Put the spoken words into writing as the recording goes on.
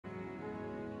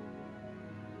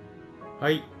は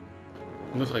い、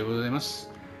皆さんおはようございます。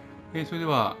それで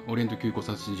は、オリエント急行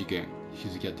殺人事件、引き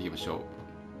続きやっていきましょう。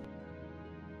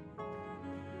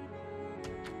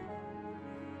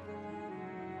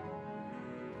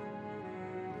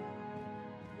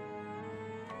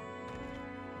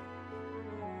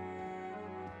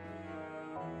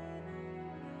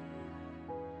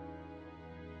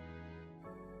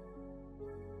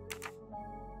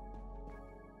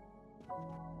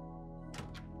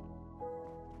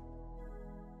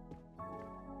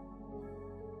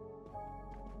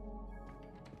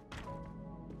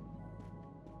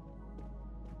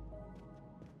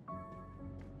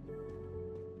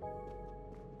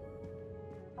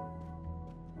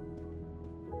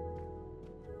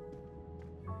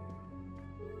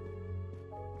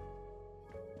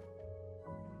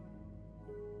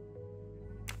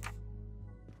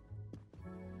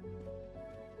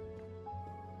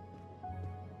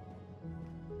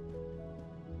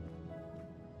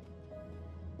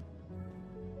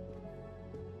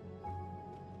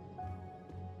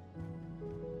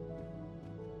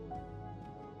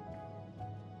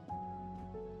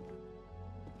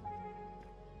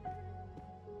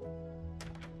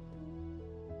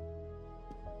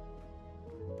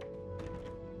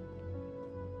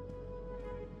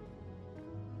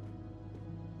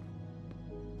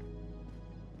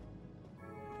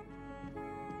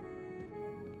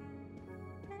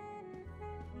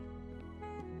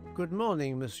Good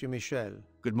morning, Monsieur Michel.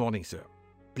 Good morning, sir.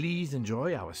 Please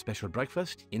enjoy our special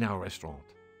breakfast in our restaurant.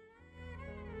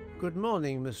 Good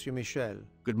morning, Monsieur Michel.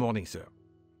 Good morning, sir.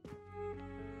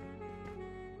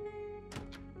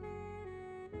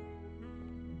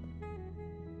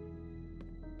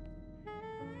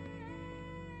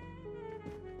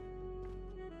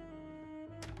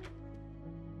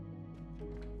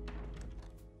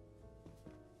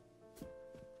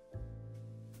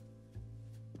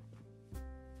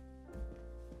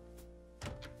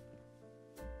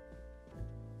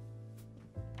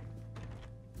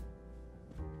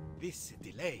 This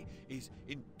delay is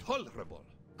intolerable.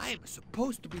 I am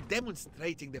supposed to be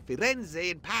demonstrating the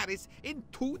Firenze in Paris in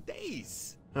 2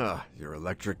 days. Ah, your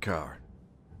electric car.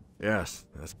 Yes,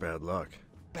 that's bad luck.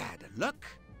 Bad luck?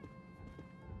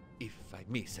 If I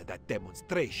miss that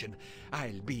demonstration,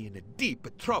 I'll be in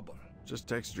deep trouble. Just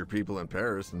text your people in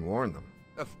Paris and warn them.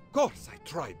 Of course I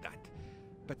tried that,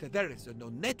 but there is no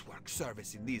network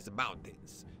service in these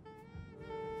mountains.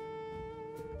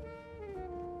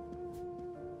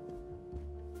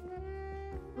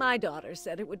 My daughter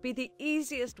said it would be the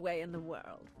easiest way in the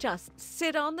world. Just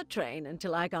sit on the train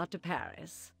until I got to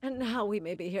Paris. And now we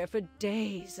may be here for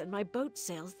days, and my boat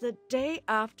sails the day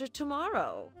after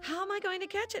tomorrow. How am I going to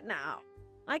catch it now?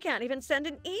 I can't even send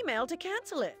an email to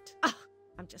cancel it.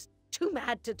 I'm just too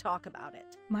mad to talk about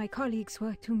it. My colleagues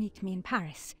were to meet me in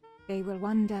Paris. They will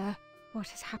wonder what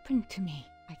has happened to me.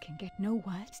 I can get no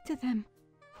words to them.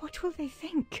 What will they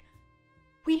think?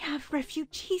 We have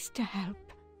refugees to help.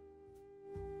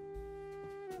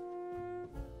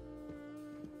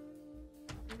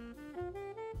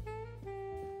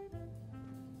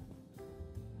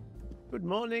 Good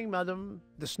morning, madam.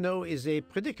 The snow is a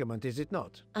predicament, is it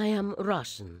not? I am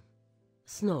Russian.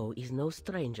 Snow is no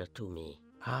stranger to me.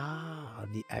 Ah,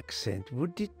 the accent.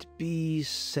 Would it be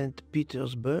St.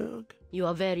 Petersburg? You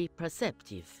are very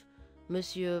perceptive.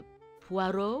 Monsieur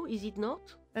Poirot, is it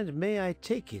not? And may I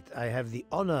take it I have the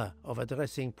honor of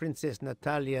addressing Princess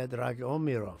Natalia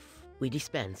Dragomirov? We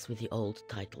dispense with the old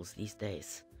titles these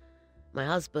days. My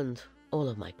husband, all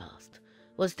of my past,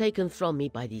 was taken from me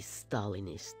by these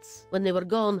Stalinists. When they were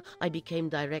gone, I became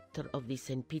director of the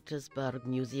St. Petersburg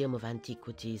Museum of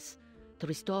Antiquities to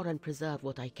restore and preserve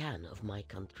what I can of my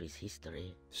country's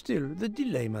history. Still, the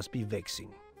delay must be vexing.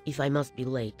 If I must be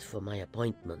late for my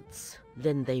appointments,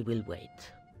 then they will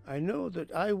wait. I know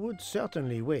that I would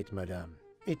certainly wait, madame.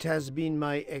 It has been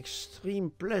my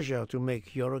extreme pleasure to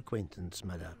make your acquaintance,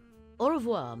 madame. Au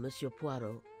revoir, Monsieur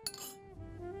Poirot.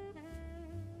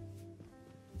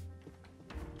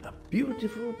 A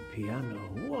beautiful piano.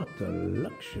 What a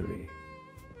luxury.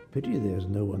 Pity there's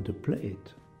no one to play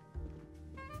it.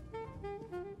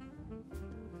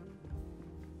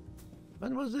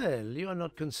 Mademoiselle, you are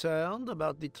not concerned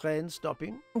about the train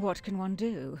stopping? What can one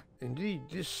do? Indeed,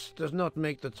 this does not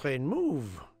make the train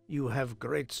move. You have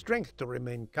great strength to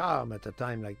remain calm at a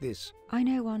time like this. I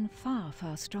know one far,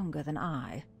 far stronger than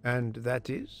I. And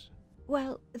that is?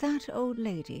 Well, that old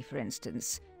lady, for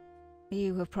instance.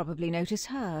 You have probably noticed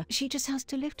her. She just has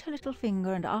to lift her little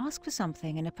finger and ask for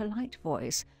something in a polite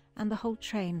voice, and the whole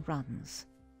train runs.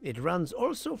 It runs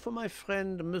also for my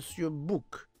friend Monsieur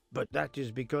Bouc, but that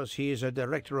is because he is a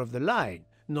director of the line,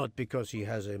 Not because he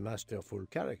has a masterful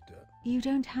character. You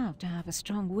don't have to have a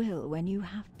strong will when you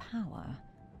have power.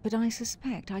 But I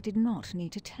suspect I did not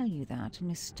need to tell you that,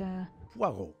 Mr.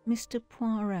 Poirot. Mr.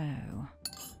 Poirot.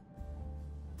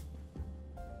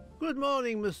 Good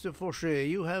morning, Mr. Fauchet.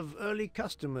 You have early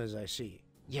customers, I see.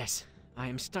 Yes, I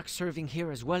am stuck serving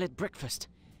here as well at breakfast.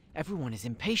 Everyone is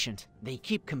impatient. They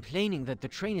keep complaining that the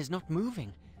train is not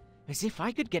moving. As if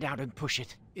I could get out and push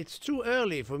it. It's too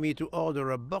early for me to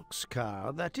order a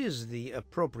boxcar. That is the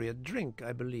appropriate drink,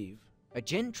 I believe. A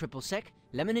gin triple sec,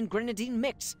 lemon and grenadine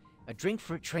mix. A drink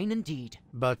for a train indeed.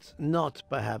 But not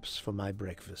perhaps for my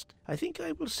breakfast. I think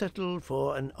I will settle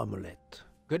for an omelette.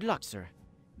 Good luck, sir.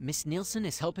 Miss Nielsen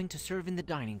is helping to serve in the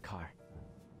dining car.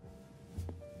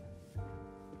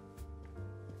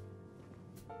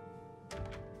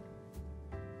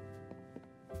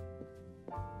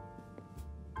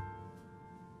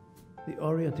 The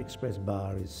Orient Express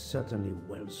bar is certainly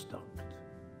well stocked.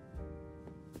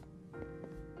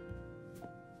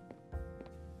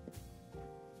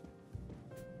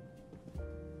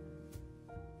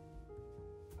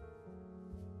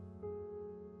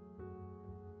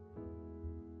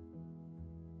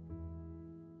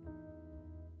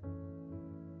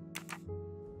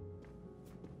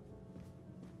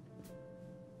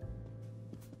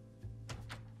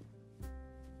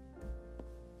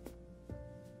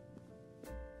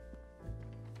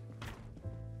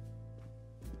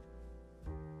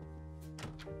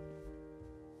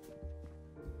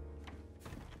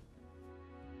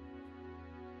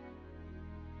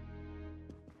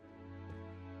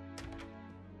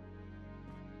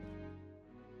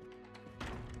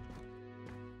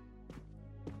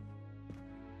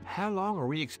 How long are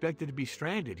we expected to be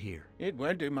stranded here? It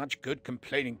won't do much good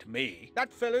complaining to me.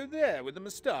 That fellow there with the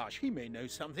moustache, he may know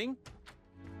something.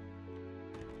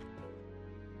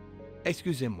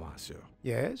 Excusez-moi, sir.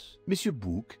 Yes? Monsieur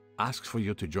Bouc asks for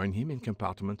you to join him in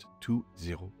compartment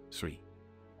 203.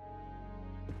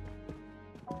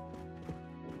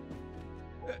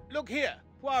 Look here,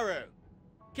 Poirot.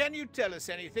 Can you tell us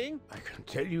anything? I can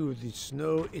tell you the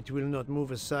snow, it will not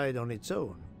move aside on its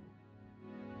own.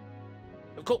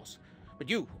 Of course, but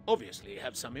you obviously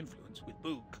have some influence with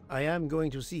Bouc. I am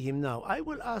going to see him now. I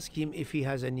will ask him if he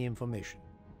has any information.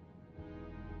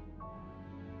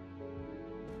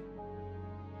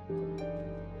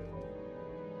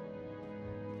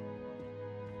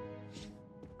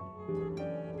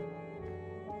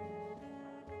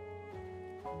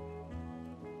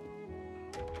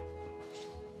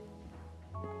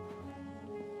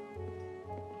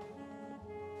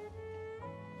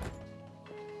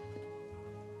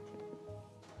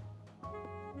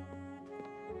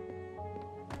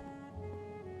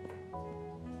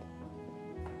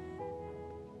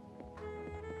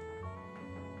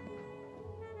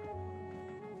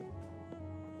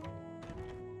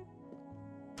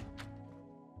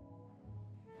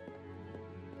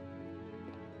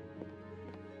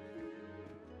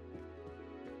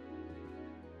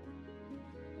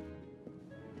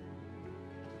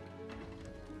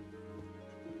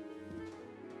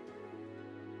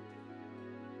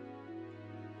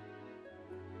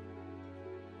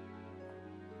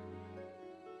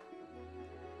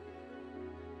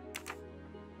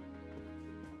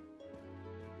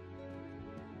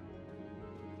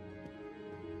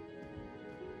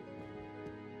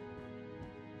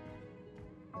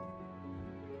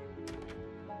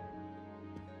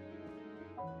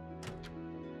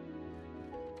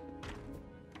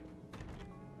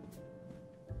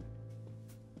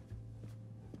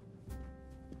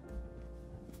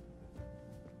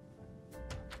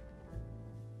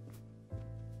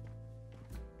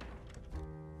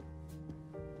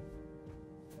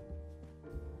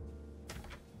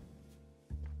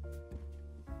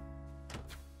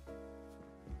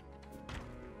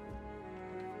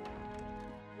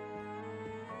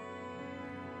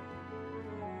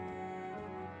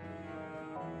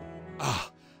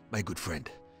 Ah, my good friend.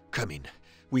 Come in.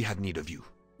 We have need of you.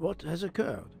 What has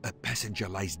occurred? A passenger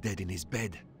lies dead in his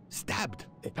bed. Stabbed.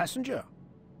 A passenger?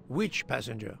 Which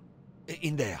passenger?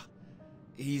 In there.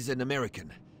 He's an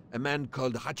American. A man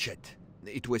called Ratchet.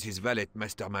 It was his valet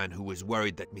masterman who was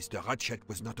worried that Mr. Ratchet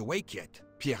was not awake yet.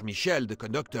 Pierre Michel, the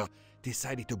conductor,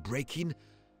 decided to break in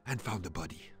and found the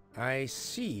body. I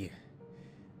see.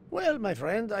 Well, my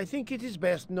friend, I think it is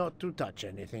best not to touch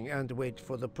anything and wait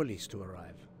for the police to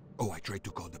arrive. Oh, I tried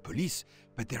to call the police,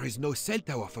 but there is no cell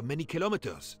tower for many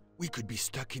kilometers. We could be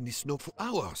stuck in the snow for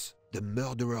hours. The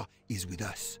murderer is with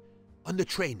us. On the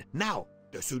train, now!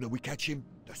 The sooner we catch him,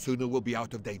 the sooner we'll be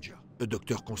out of danger.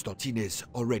 Dr. Constantine is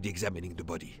already examining the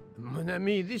body. Mon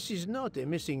ami, this is not a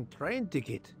missing train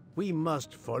ticket. We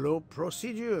must follow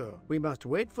procedure. We must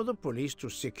wait for the police to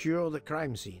secure the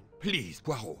crime scene. Please,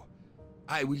 Poirot.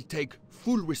 I will take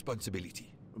full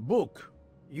responsibility. Book,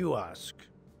 you ask.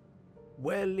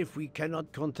 Well, if we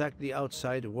cannot contact the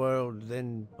outside world,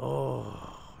 then...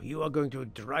 Oh, you are going to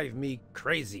drive me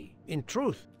crazy. In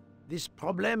truth, this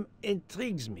problem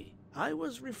intrigues me. I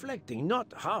was reflecting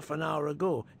not half an hour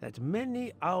ago that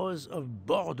many hours of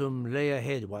boredom lay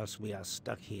ahead whilst we are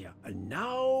stuck here. And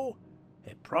now,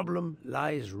 a problem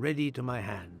lies ready to my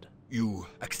hand. You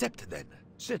accept, then?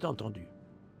 C'est entendu.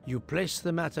 You place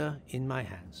the matter in my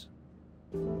hands.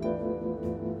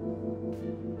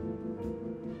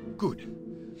 Good.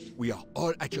 We are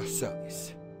all at your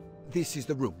service. This is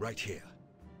the room right here.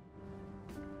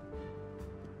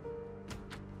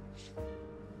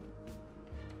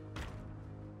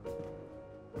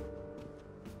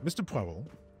 Mr. Poirot,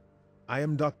 I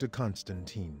am Dr.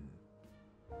 Constantine.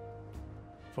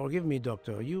 Forgive me,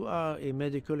 Doctor. You are a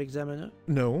medical examiner?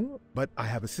 No, but I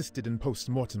have assisted in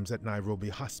post-mortems at Nairobi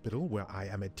Hospital, where I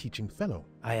am a teaching fellow.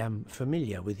 I am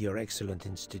familiar with your excellent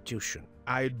institution.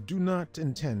 I do not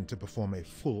intend to perform a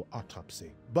full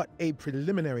autopsy, but a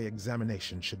preliminary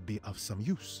examination should be of some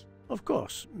use. Of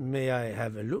course. May I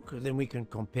have a look? Then we can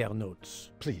compare notes.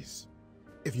 Please.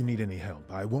 If you need any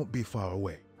help, I won't be far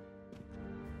away.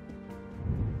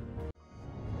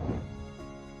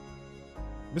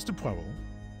 Mr. Poirot,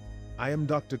 I am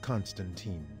Dr.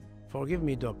 Constantine. Forgive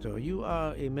me, Doctor. You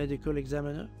are a medical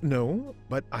examiner? No,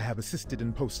 but I have assisted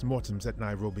in post-mortems at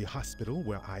Nairobi Hospital,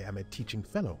 where I am a teaching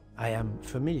fellow. I am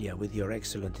familiar with your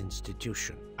excellent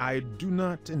institution. I do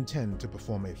not intend to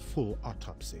perform a full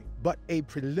autopsy, but a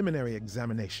preliminary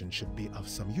examination should be of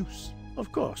some use.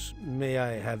 Of course. May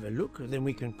I have a look? Then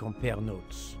we can compare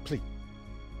notes. Please.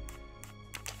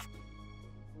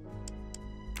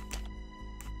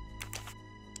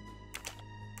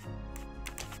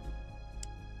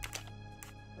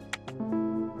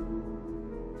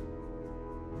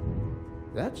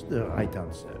 That's the right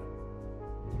answer.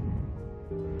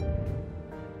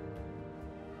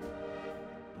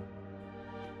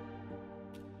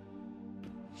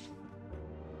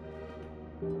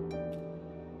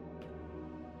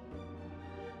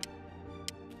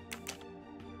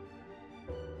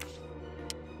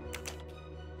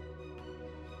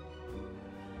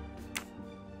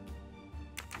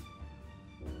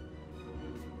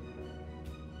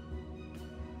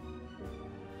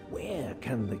 Where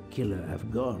can the killer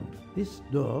have gone? This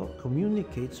door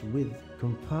communicates with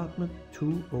compartment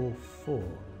 204.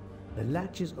 The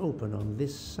latch is open on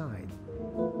this side.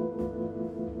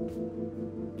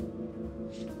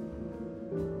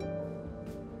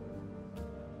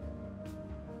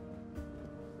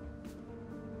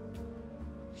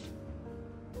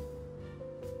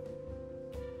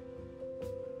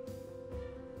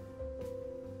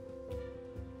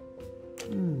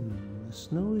 The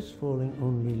snow is falling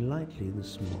only lightly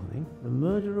this morning. The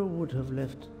murderer would have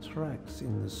left tracks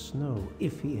in the snow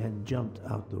if he had jumped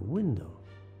out the window.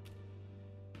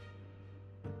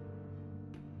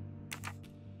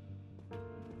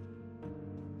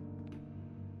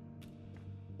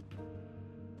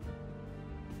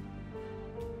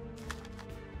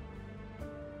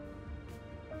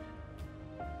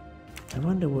 I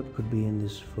wonder what could be in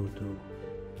this photo.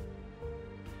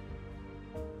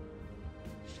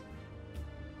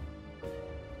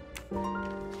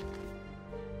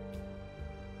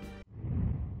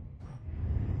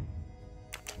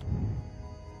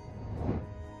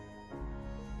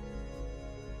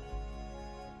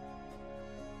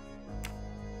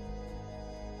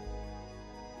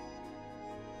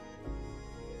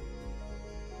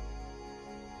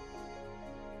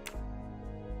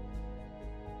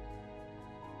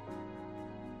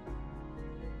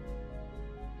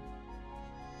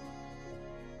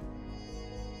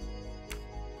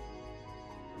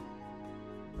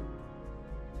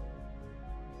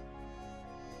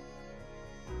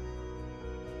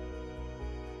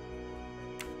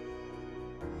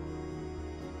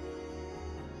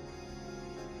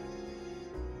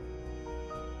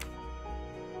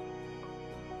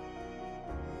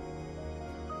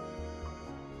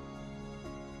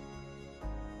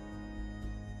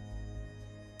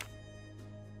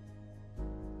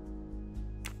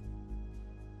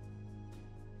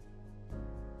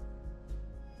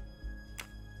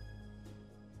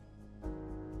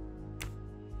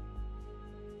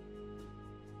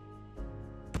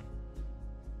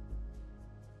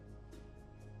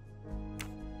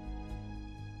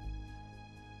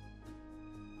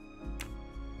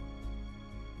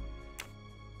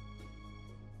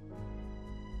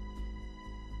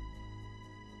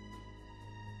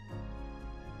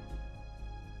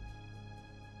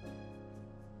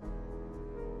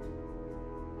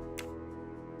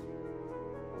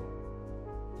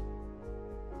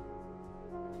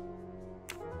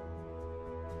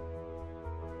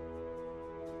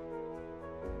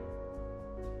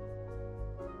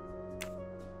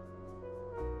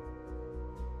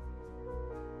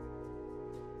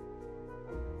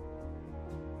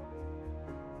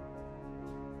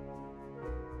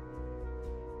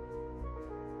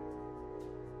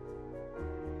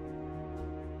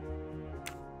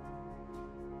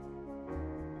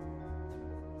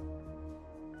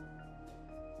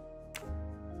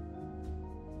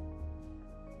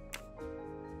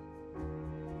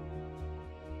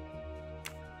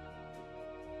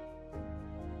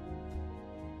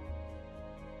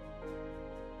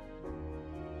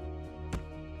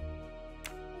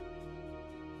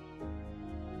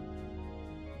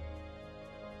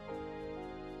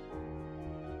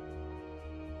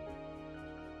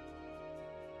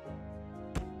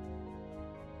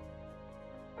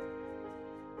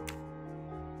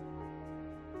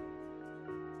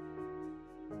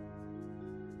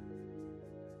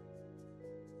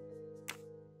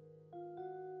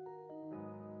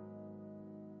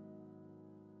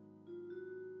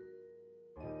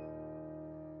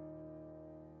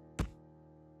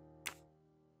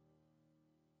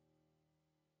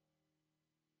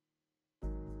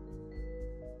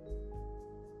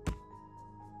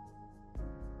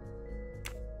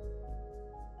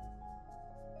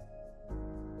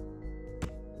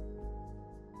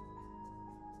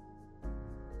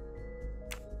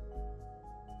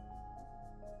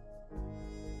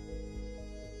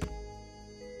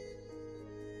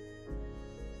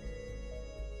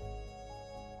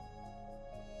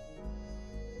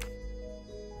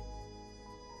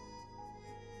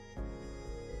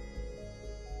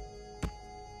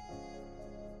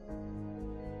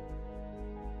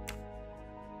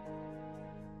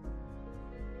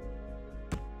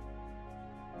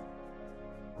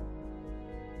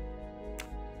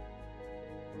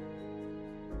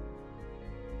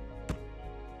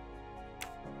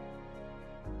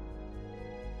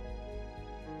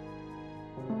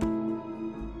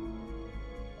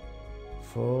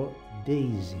 for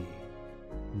Daisy.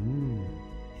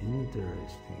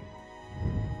 Interesting.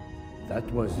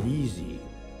 That was easy.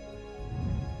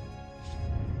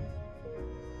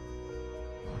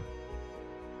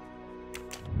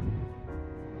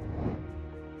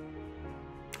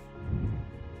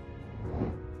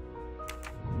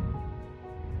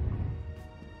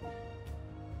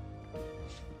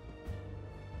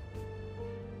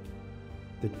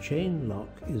 The chain lock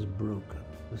is broken.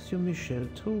 Monsieur Michel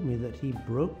told me that he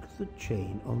broke the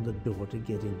chain on the door to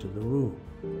get into the room.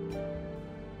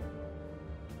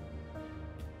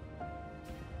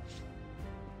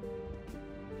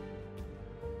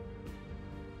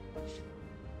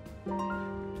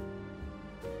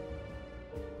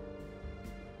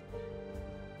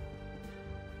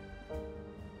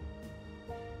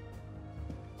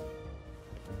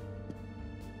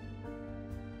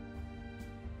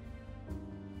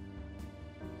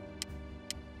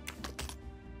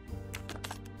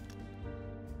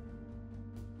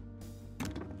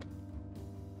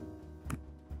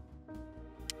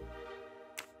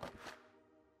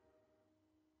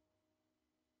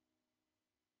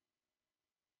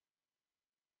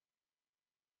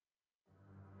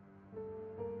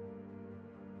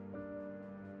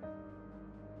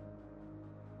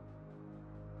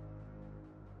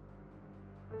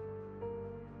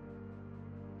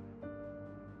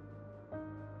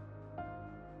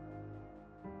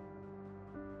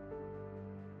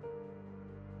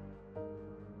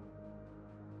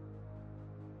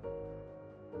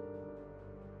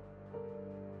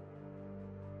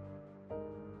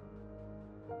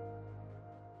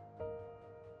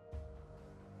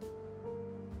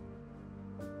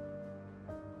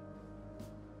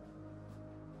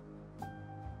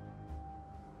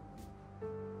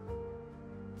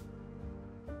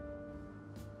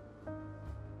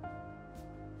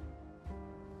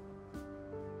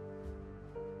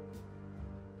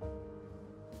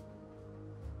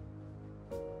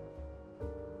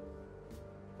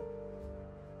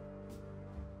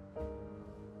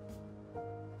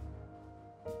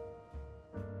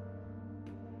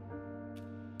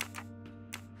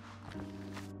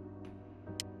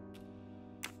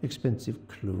 Expensive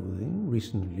clothing,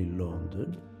 recently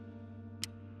laundered.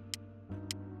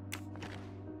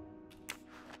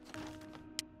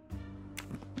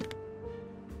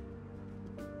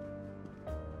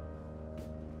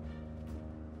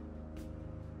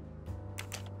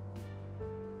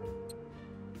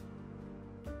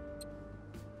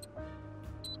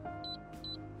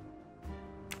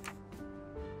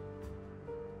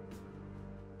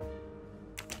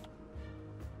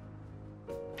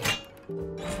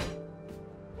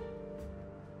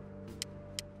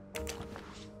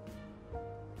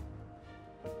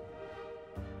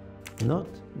 Not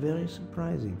very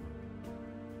surprising.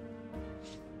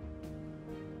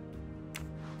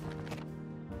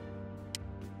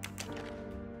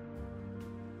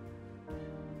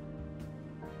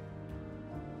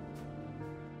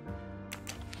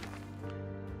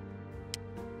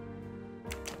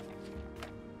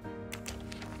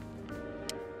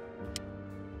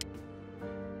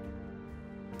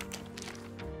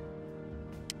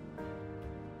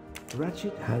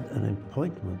 Ratchet had an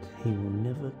appointment he will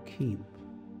never keep.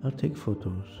 I'll take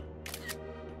photos.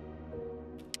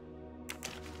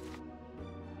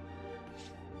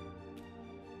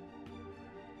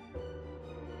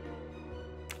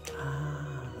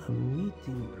 A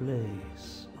meeting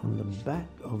place on the back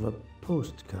of a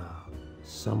postcard.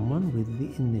 Someone with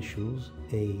the initials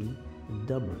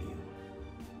A.W.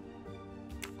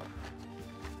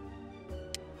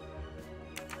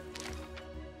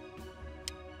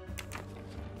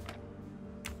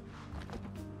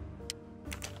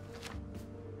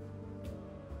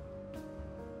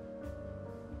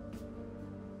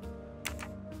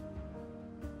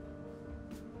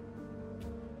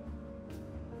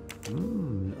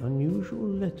 Unusual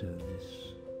letter, this.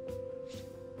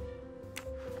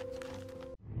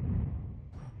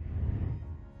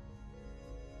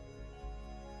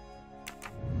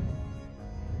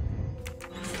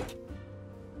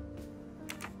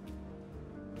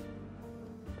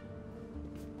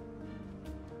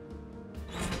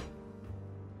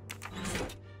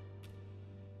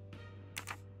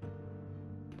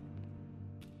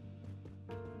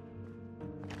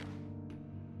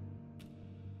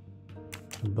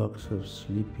 A box of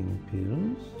sleeping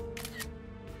pills.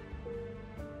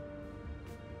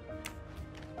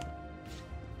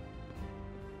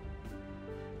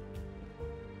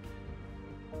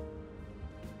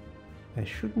 I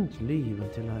shouldn't leave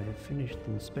until I have finished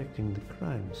inspecting the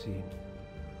crime scene.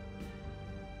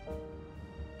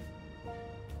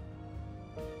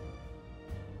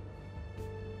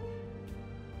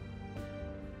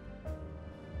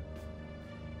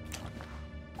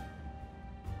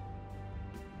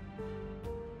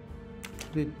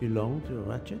 Did it belong to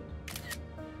Ratchet?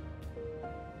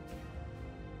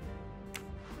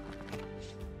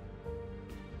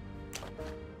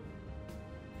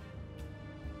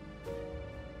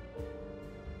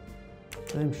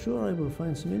 I'm sure I will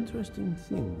find some interesting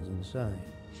things inside.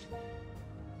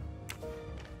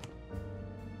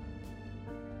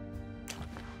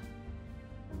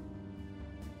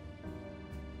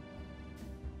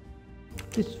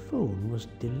 This phone was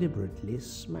deliberately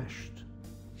smashed.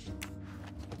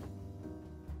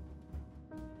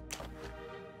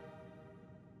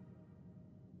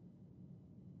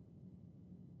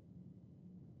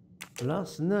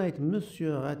 Last night,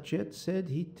 Monsieur Ratchet said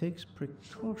he takes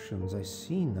precautions. I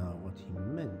see now what he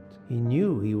meant. He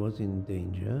knew he was in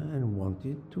danger and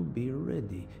wanted to be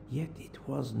ready, yet it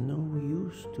was no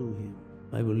use to him.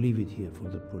 I will leave it here for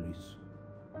the police.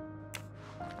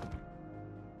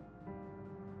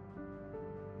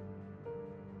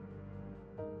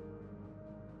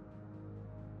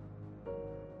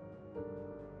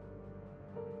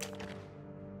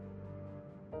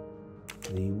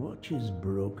 The watch is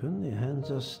broken, the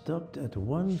hands are stopped at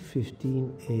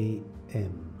 1:15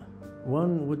 a.m.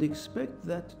 One would expect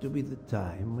that to be the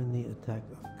time when the attack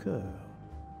occurred.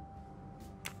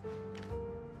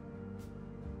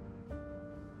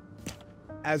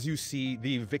 As you see,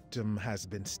 the victim has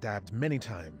been stabbed many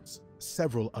times.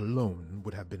 Several alone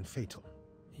would have been fatal.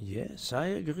 Yes, I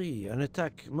agree. An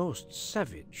attack most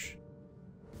savage.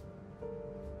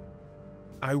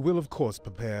 I will, of course,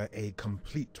 prepare a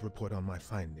complete report on my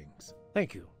findings.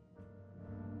 Thank you.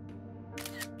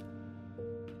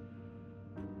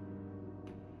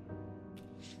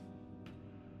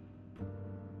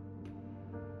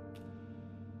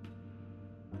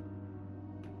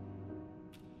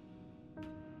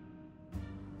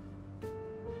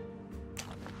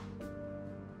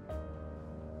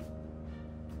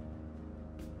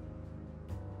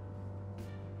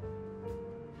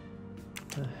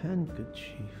 A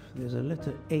handkerchief. There's a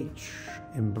letter H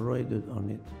embroidered on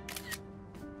it.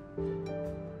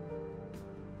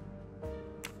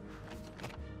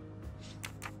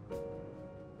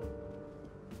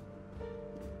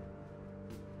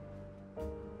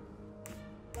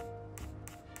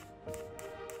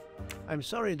 I'm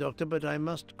sorry, Doctor, but I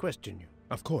must question you.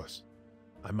 Of course.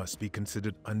 I must be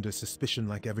considered under suspicion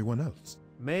like everyone else.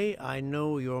 May I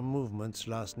know your movements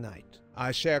last night?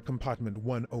 I share compartment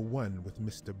 101 with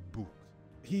Mr. Booth.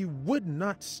 He would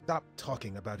not stop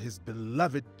talking about his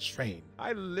beloved train.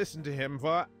 I listened to him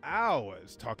for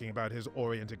hours talking about his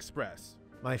Orient Express.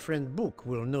 My friend Book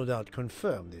will no doubt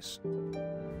confirm this.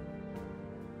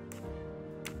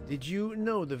 Did you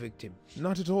know the victim?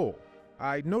 Not at all.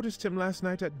 I noticed him last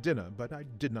night at dinner, but I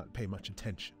did not pay much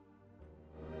attention.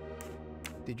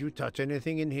 Did you touch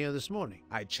anything in here this morning?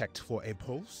 I checked for a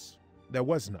pulse. There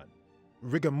was none.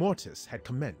 Rigor mortis had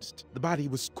commenced. The body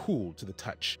was cool to the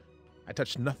touch. I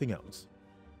touched nothing else.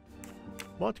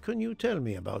 What can you tell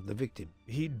me about the victim?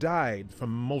 He died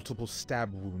from multiple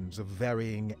stab wounds of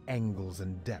varying angles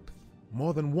and depth.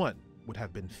 More than one would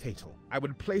have been fatal. I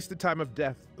would place the time of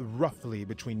death roughly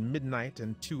between midnight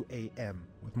and 2 a.m.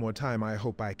 With more time, I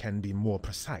hope I can be more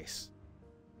precise.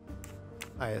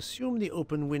 I assume the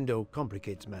open window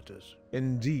complicates matters.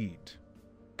 Indeed.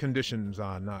 Conditions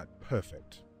are not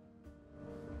perfect.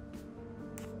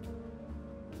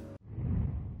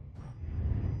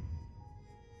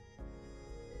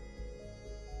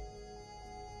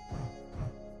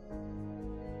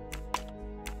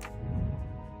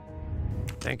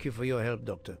 Thank you for your help,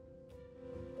 Doctor.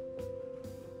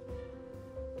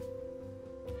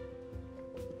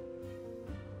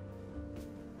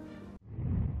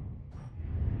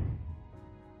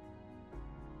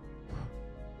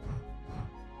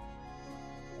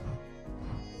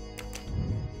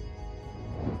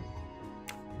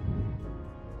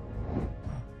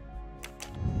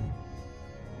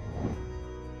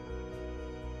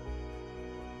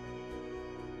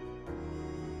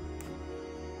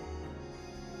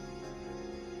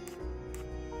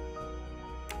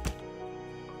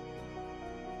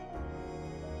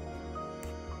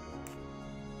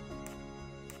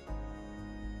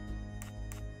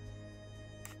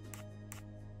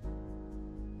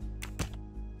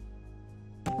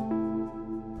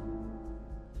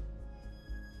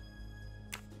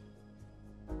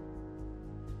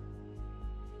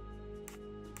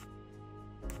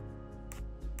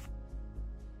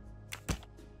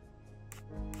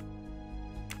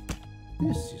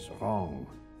 This is wrong,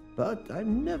 but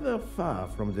I'm never far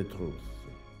from the truth.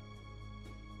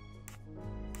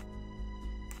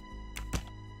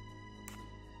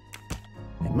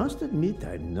 I must admit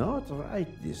I'm not right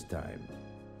this time.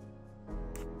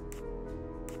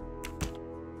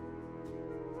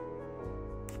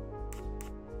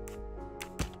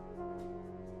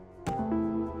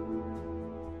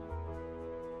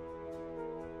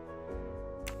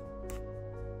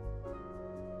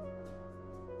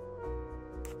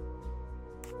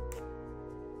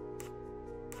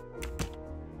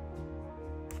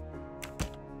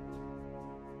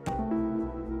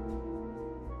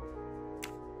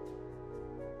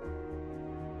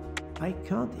 I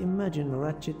can't imagine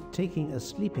Ratchet taking a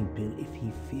sleeping pill if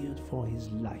he feared for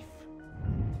his life.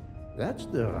 That's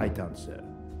the right answer.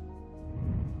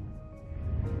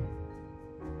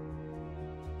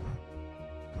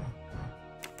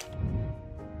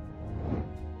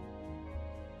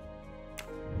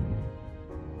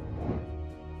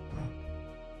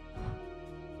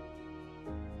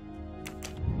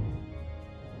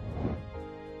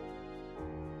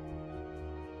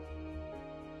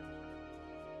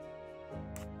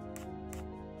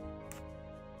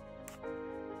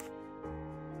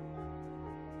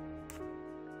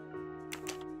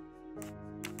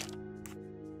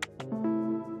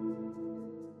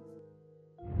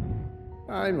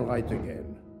 I'm right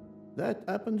again. That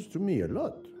happens to me a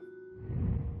lot.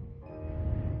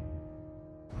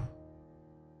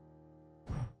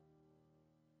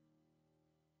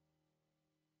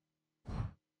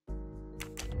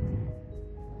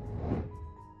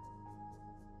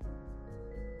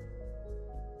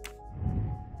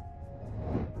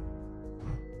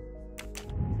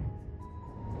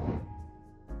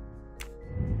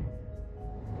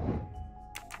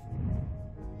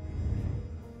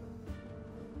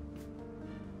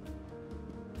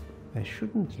 I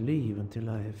shouldn't leave until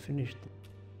I have finished it.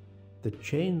 The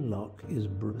chain lock is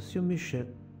Monsieur Michel.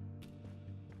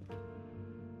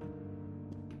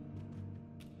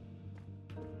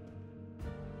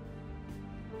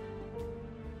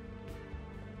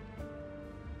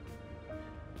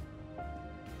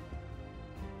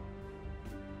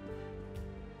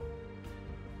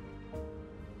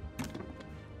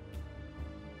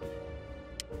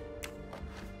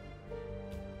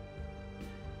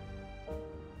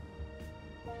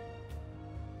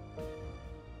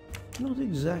 Not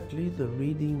exactly the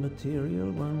reading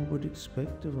material one would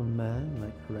expect of a man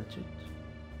like Ratchet.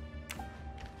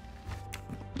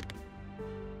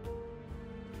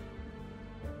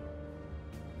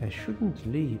 I shouldn't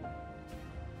leave.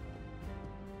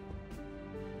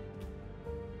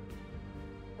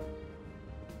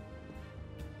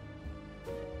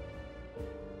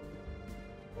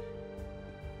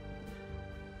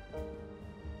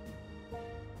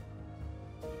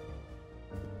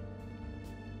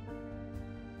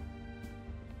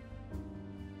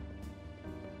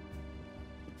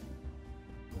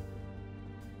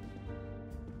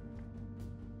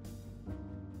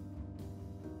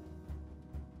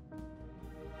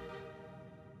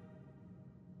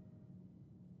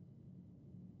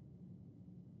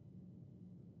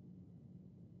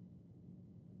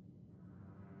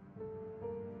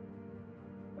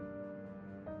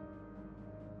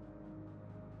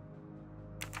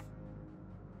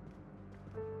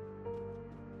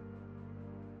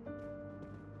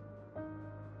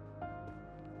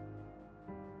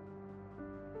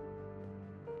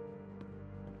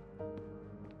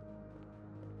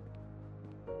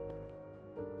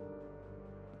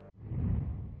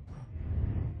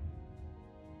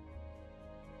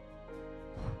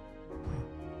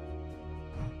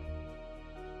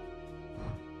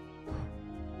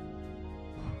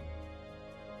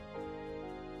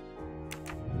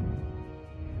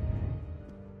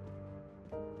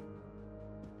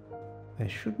 I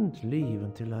shouldn't leave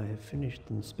until I have finished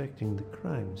inspecting the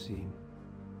crime scene.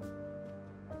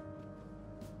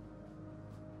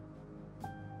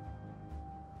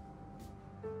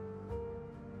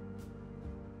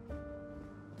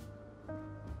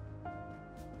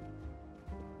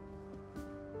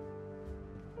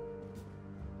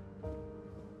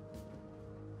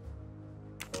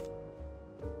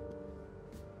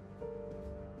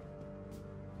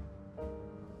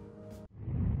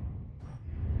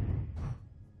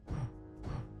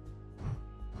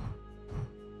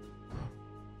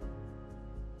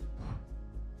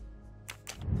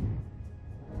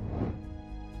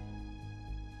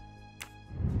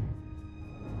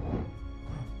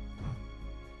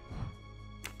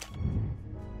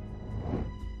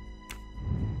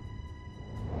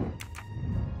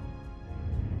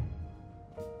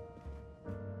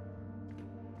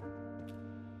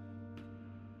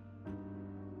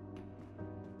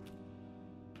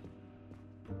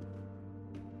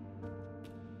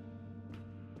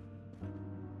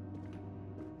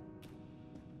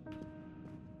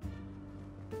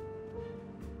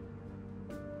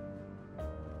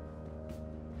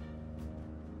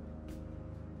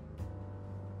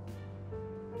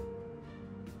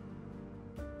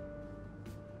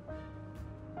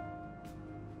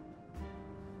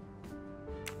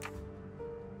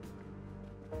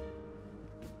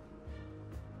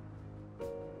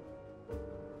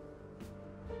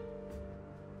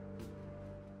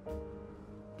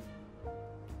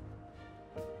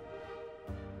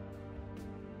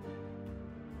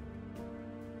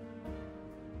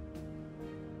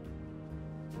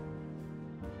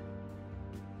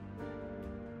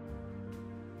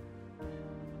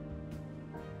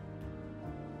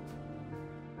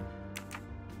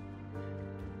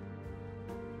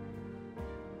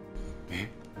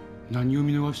 何を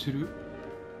見逃してる？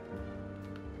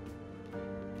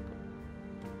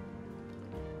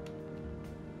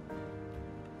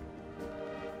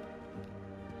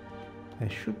 I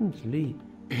shouldn't leave.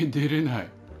 出れない。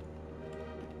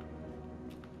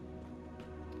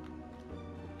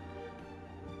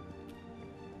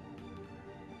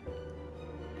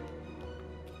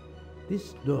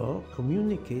This door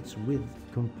communicates with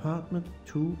compartment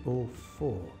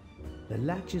 204. The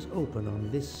latch is open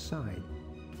on this side.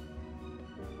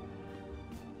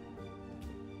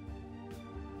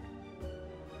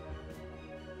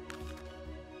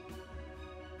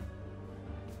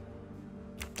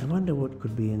 I wonder what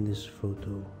could be in this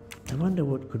photo. I wonder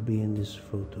what could be in this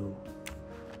photo.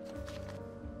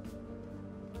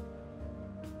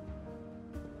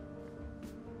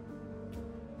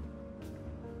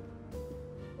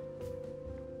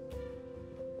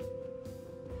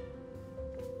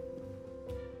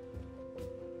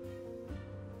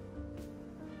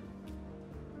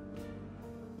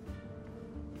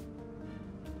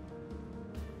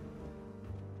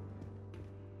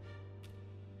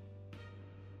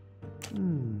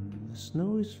 The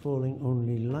snow is falling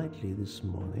only lightly this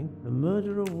morning. The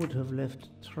murderer would have left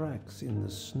tracks in the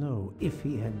snow if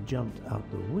he had jumped out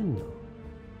the window.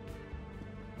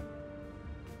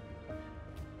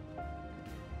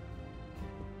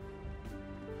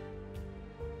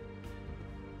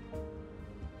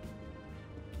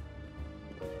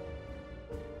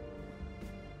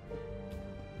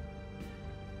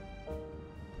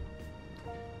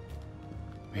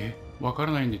 Eh? わか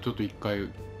らないんでちょっと一回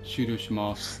終了し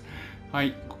ます。は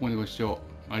い、ここまでご視聴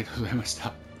ありがとうございまし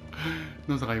た。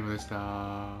野坂優馬でし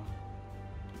た。